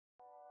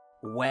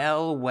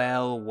Well,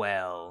 well,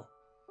 well.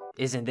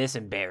 Isn't this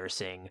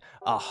embarrassing?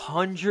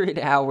 100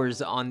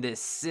 hours on this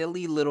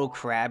silly little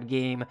crab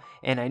game,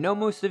 and I know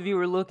most of you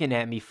are looking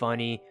at me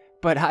funny,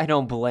 but I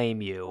don't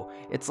blame you.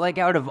 It's like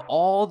out of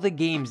all the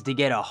games to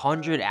get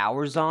 100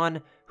 hours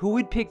on, who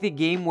would pick the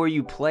game where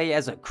you play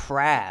as a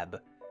crab?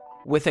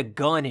 With a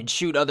gun and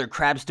shoot other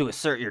crabs to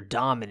assert your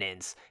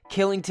dominance,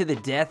 killing to the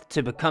death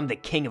to become the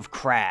king of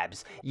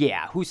crabs.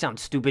 Yeah, who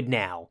sounds stupid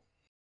now?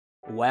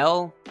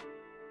 Well,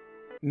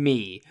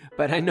 me,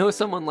 but I know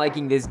someone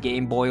liking this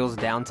game boils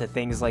down to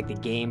things like the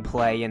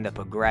gameplay and the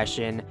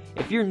progression.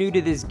 If you're new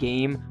to this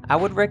game, I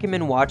would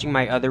recommend watching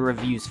my other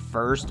reviews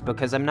first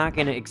because I'm not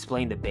going to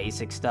explain the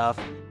basic stuff.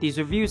 These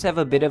reviews have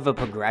a bit of a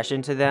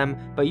progression to them,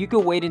 but you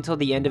can wait until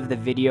the end of the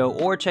video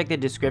or check the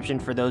description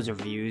for those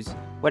reviews,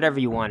 whatever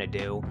you want to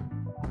do.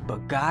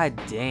 But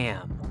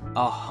goddamn,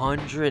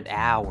 100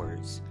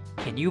 hours.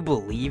 Can you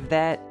believe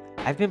that?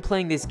 I've been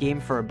playing this game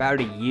for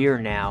about a year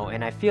now,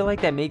 and I feel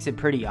like that makes it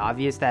pretty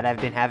obvious that I've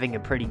been having a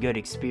pretty good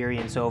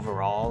experience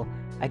overall.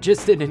 I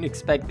just didn't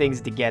expect things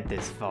to get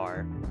this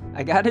far.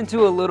 I got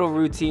into a little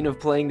routine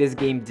of playing this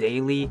game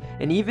daily,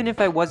 and even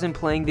if I wasn't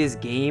playing this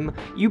game,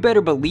 you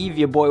better believe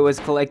your boy was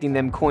collecting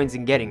them coins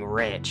and getting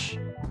rich.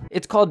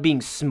 It's called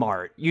being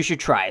smart. You should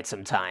try it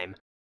sometime.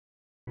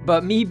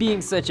 But me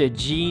being such a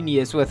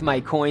genius with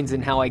my coins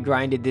and how I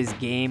grinded this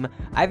game,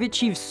 I've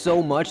achieved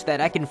so much that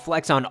I can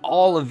flex on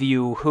all of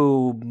you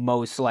who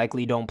most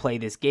likely don't play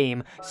this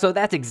game, so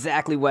that's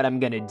exactly what I'm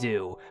gonna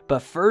do.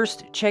 But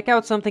first, check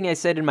out something I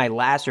said in my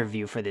last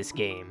review for this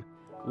game.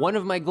 One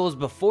of my goals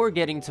before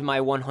getting to my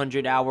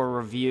 100-hour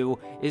review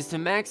is to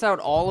max out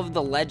all of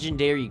the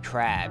legendary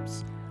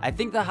crabs. I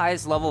think the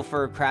highest level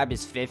for a crab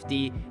is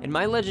 50, and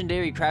my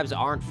legendary crabs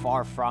aren't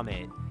far from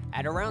it.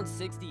 At around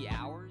 60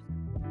 hours,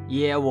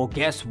 yeah, well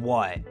guess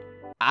what?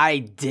 I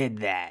did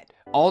that.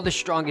 All the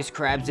strongest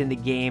crabs in the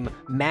game,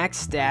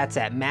 max stats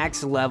at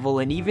max level,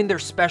 and even their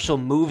special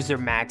moves are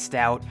maxed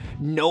out.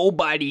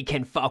 Nobody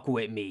can fuck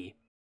with me.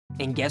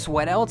 And guess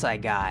what else I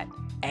got?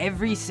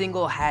 Every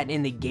single hat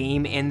in the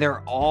game, and they're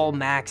all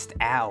maxed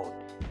out.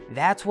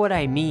 That's what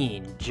I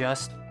mean,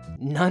 just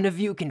none of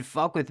you can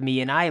fuck with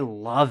me, and I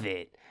love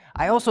it.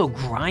 I also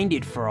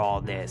grinded for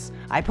all this.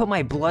 I put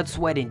my blood,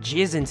 sweat, and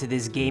jizz into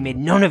this game,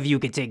 and none of you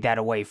can take that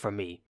away from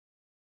me.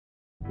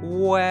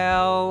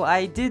 Well,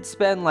 I did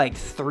spend like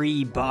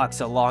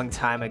 $3 a long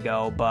time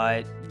ago,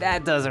 but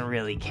that doesn't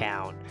really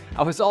count.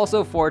 I was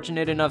also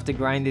fortunate enough to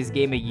grind this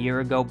game a year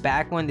ago,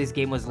 back when this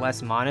game was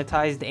less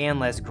monetized and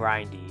less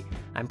grindy.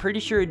 I'm pretty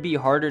sure it'd be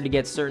harder to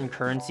get certain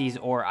currencies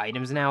or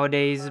items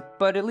nowadays,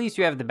 but at least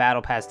you have the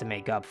battle pass to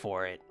make up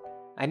for it.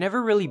 I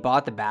never really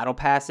bought the battle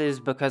passes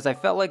because I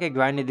felt like I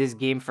grinded this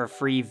game for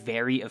free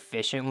very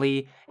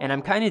efficiently, and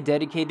I'm kinda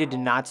dedicated to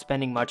not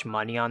spending much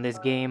money on this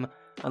game.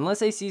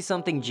 Unless I see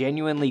something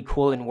genuinely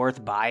cool and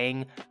worth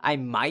buying, I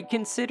might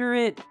consider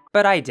it,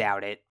 but I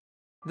doubt it.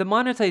 The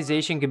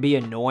monetization can be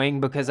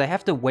annoying because I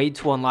have to wait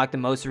to unlock the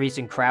most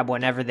recent crab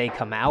whenever they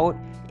come out,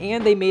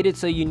 and they made it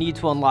so you need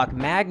to unlock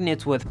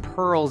magnets with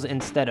pearls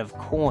instead of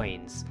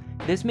coins.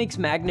 This makes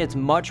magnets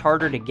much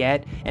harder to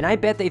get, and I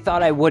bet they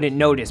thought I wouldn't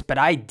notice, but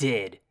I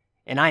did.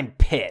 And I'm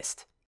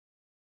pissed.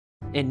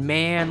 And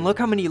man, look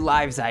how many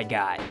lives I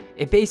got.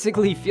 It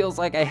basically feels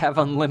like I have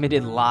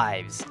unlimited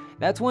lives.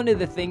 That's one of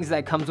the things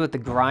that comes with the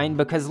grind,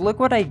 because look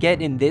what I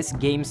get in this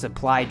game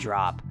supply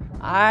drop.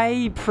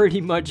 I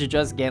pretty much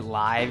just get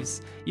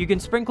lives. You can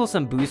sprinkle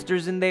some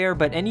boosters in there,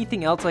 but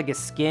anything else like a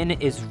skin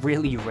is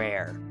really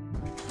rare.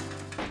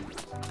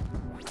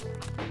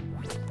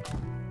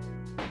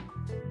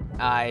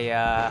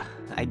 I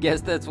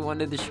guess that's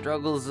one of the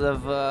struggles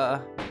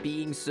of,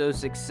 being so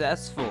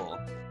successful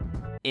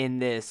in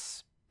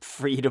this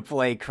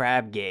free-to-play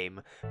crab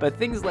game. But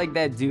things like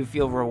that do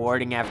feel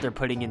rewarding after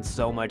putting in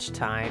so much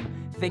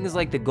time. Things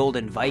like the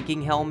golden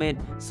Viking helmet,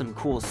 some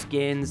cool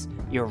skins,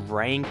 your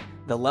rank,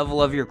 the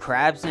level of your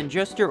crabs, and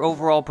just your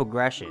overall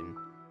progression.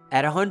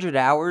 At 100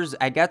 hours,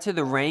 I got to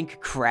the rank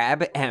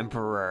Crab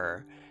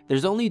Emperor.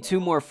 There's only 2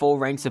 more full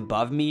ranks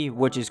above me,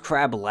 which is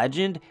Crab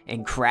Legend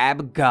and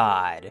Crab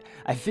God.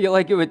 I feel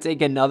like it would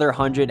take another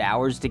 100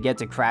 hours to get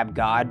to Crab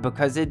God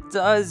because it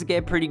does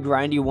get pretty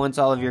grindy once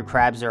all of your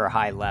crabs are a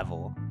high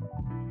level.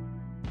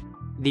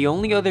 The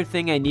only other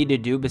thing I need to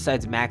do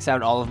besides max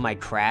out all of my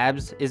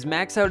crabs is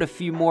max out a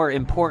few more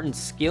important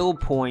skill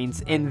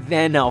points, and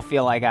then I'll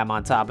feel like I'm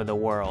on top of the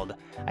world.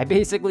 I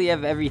basically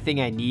have everything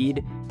I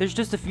need. There's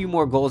just a few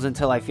more goals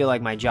until I feel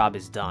like my job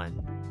is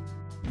done.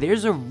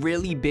 There's a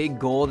really big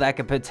goal that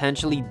could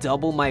potentially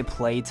double my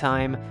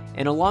playtime,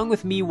 and along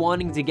with me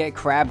wanting to get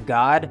Crab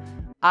God,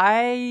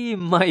 I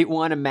might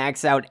want to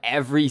max out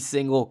every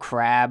single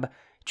crab.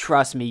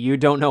 Trust me, you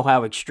don't know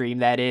how extreme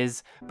that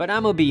is, but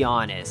I'ma be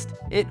honest.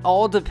 It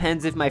all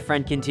depends if my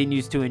friend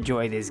continues to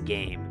enjoy this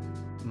game.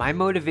 My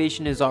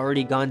motivation has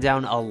already gone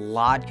down a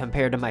lot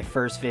compared to my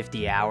first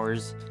 50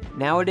 hours.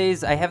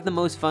 Nowadays, I have the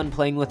most fun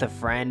playing with a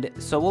friend,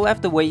 so we'll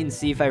have to wait and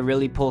see if I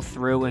really pull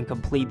through and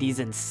complete these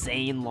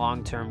insane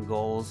long-term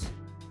goals.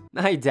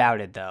 I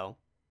doubt it though.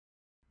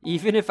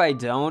 Even if I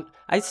don't,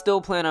 I still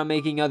plan on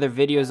making other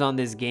videos on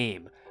this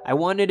game. I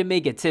wanted to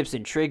make a tips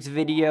and tricks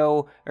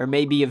video, or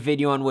maybe a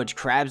video on which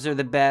crabs are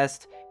the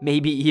best,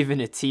 maybe even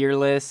a tier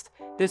list.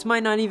 This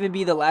might not even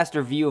be the last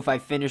review if I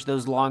finish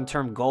those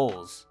long-term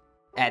goals.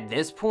 At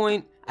this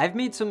point, I've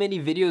made so many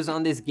videos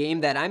on this game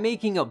that I'm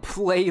making a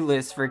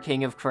playlist for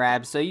King of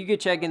Crabs, so you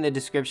could check in the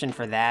description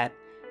for that.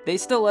 They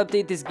still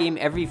update this game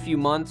every few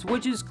months,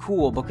 which is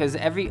cool because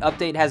every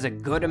update has a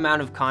good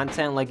amount of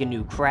content like a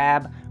new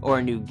crab, or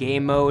a new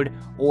game mode,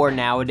 or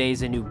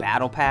nowadays a new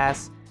battle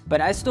pass. But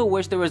I still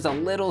wish there was a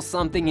little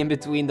something in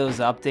between those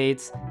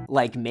updates,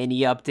 like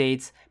mini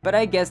updates, but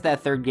I guess that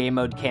third game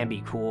mode can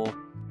be cool.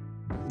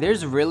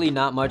 There's really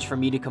not much for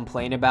me to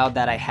complain about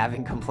that I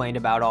haven't complained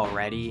about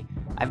already.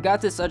 I've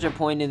got to such a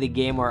point in the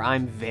game where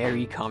I'm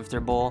very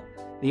comfortable.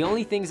 The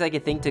only things I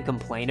can think to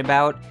complain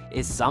about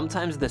is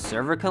sometimes the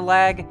server can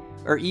lag,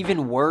 or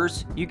even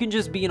worse, you can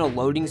just be in a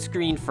loading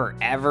screen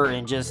forever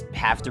and just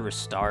have to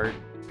restart.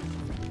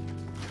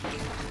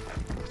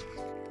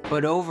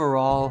 But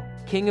overall,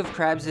 King of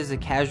Crabs is a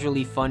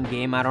casually fun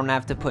game I don't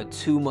have to put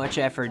too much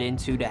effort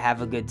into to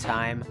have a good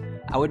time.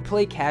 I would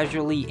play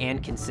casually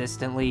and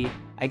consistently.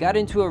 I got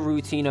into a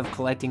routine of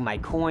collecting my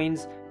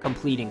coins,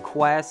 completing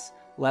quests,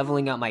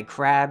 leveling up my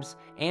crabs,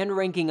 and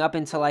ranking up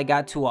until I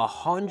got to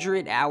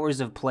 100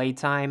 hours of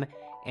playtime,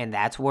 and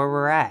that's where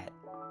we're at.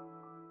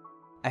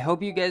 I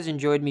hope you guys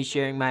enjoyed me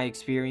sharing my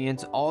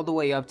experience all the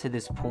way up to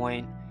this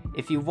point.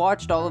 If you've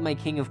watched all of my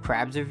King of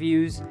Crabs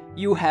reviews,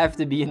 you have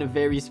to be in a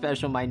very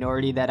special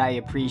minority that I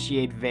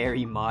appreciate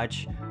very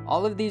much.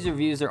 All of these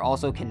reviews are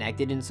also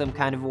connected in some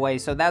kind of way,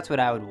 so that's what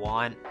I would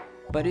want.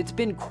 But it's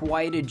been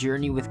quite a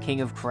journey with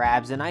King of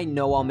Crabs, and I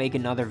know I'll make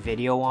another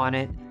video on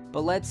it,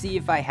 but let's see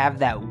if I have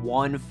that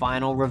one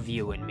final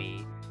review in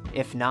me.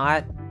 If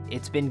not,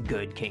 it's been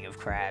good, King of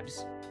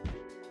Crabs.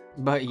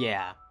 But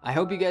yeah, I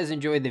hope you guys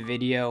enjoyed the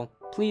video.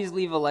 Please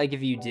leave a like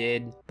if you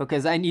did,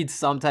 because I need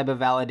some type of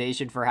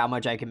validation for how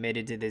much I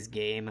committed to this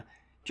game.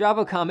 Drop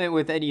a comment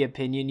with any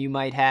opinion you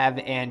might have,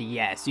 and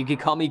yes, you could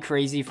call me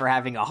crazy for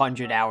having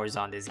 100 hours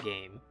on this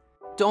game.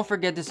 Don't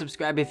forget to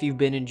subscribe if you've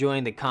been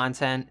enjoying the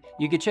content.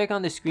 You can check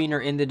on the screen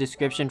or in the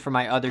description for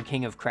my other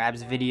King of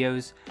Crabs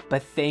videos.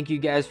 But thank you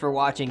guys for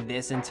watching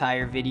this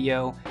entire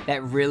video.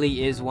 That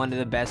really is one of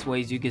the best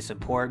ways you can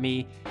support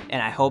me.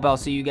 And I hope I'll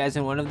see you guys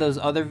in one of those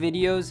other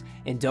videos.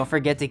 And don't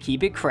forget to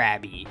keep it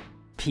crabby.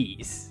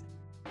 Peace.